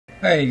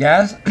Hey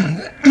guys,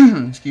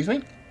 excuse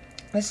me.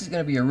 This is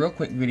going to be a real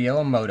quick video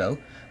on Modo.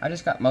 I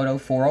just got Modo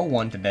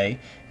 401 today,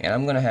 and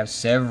I'm going to have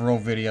several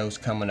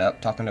videos coming up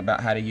talking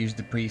about how to use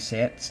the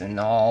presets and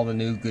all the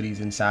new goodies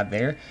inside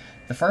there.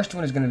 The first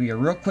one is going to be a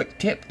real quick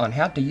tip on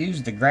how to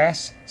use the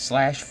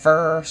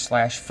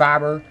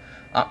grass/fur/fiber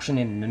option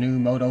in the new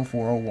Modo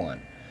 401.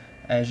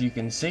 As you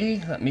can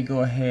see, let me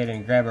go ahead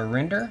and grab a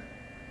render.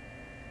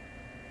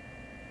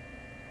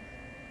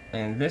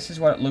 And this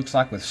is what it looks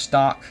like with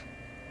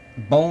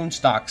bone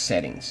stock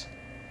settings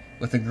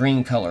with the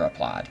green color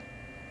applied.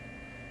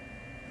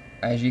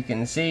 As you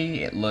can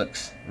see, it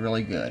looks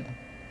really good.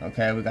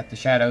 Okay, we got the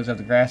shadows of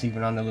the grass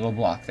even on the little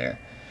block there.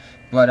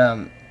 But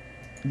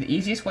the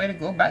easiest way to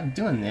go about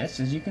doing this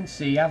is, you can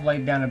see I've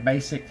laid down a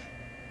basic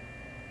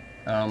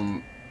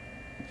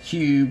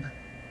cube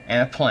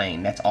and a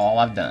plane. That's all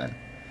I've done.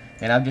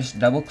 Then I've just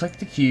double clicked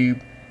the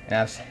cube and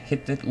I've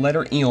hit the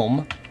letter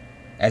M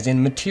as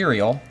in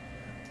material,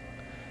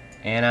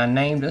 and I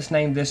named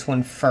this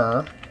one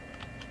Fur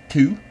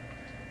 2,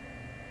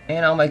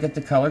 and I'll make it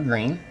the color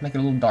green, make it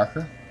a little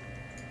darker,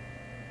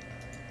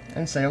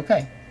 and say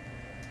OK.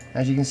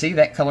 As you can see,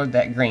 that colored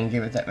that green,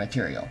 give it that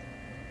material.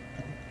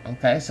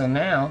 Okay, so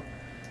now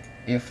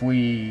if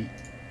we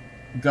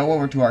go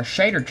over to our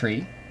shader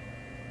tree,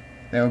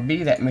 there will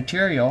be that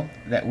material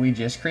that we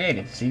just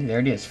created. See, there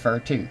it is, Fur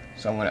 2.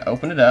 So I'm going to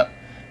open it up.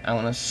 I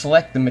want to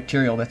select the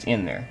material that's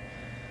in there.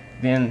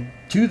 Then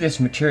to this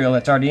material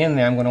that's already in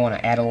there, I'm going to want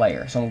to add a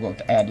layer. So I'm going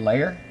to go to Add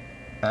Layer.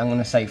 I'm going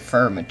to say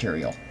Fur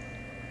Material.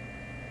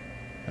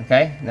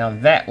 Okay, now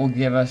that will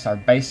give us our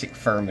basic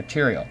fur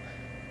material.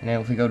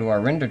 Now if we go to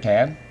our Render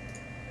tab,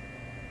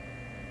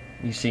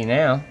 you see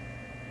now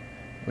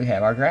we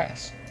have our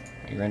grass.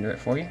 Let me render it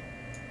for you.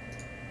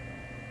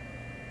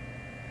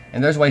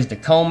 And there's ways to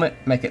comb it,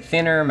 make it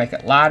thinner, make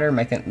it lighter,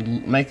 make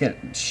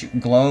it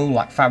glow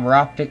like fiber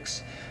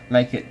optics,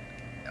 make it,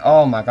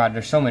 oh my god,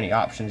 there's so many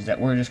options that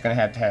we're just going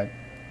to have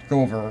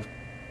go over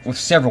with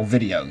several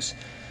videos.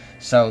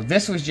 So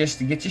this was just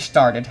to get you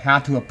started how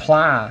to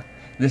apply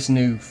this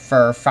new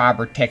fur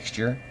fiber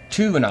texture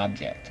to an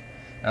object.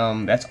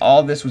 That's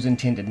all this was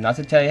intended, not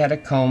to tell you how to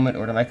comb it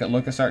or to make it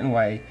look a certain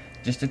way,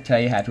 just to tell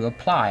you how to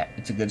apply it.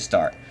 It's a good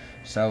start.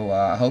 So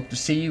I hope to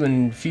see you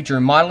in future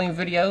modeling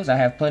videos. I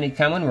have plenty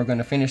coming. We're going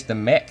to finish the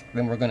mech,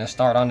 then we're going to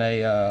start on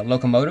a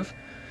locomotive,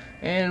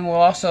 and we'll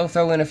also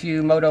throw in a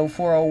few Modo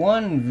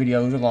 401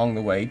 videos along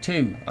the way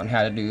too on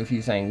how to do a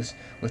few things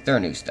with their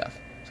new stuff.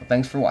 So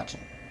thanks for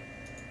watching.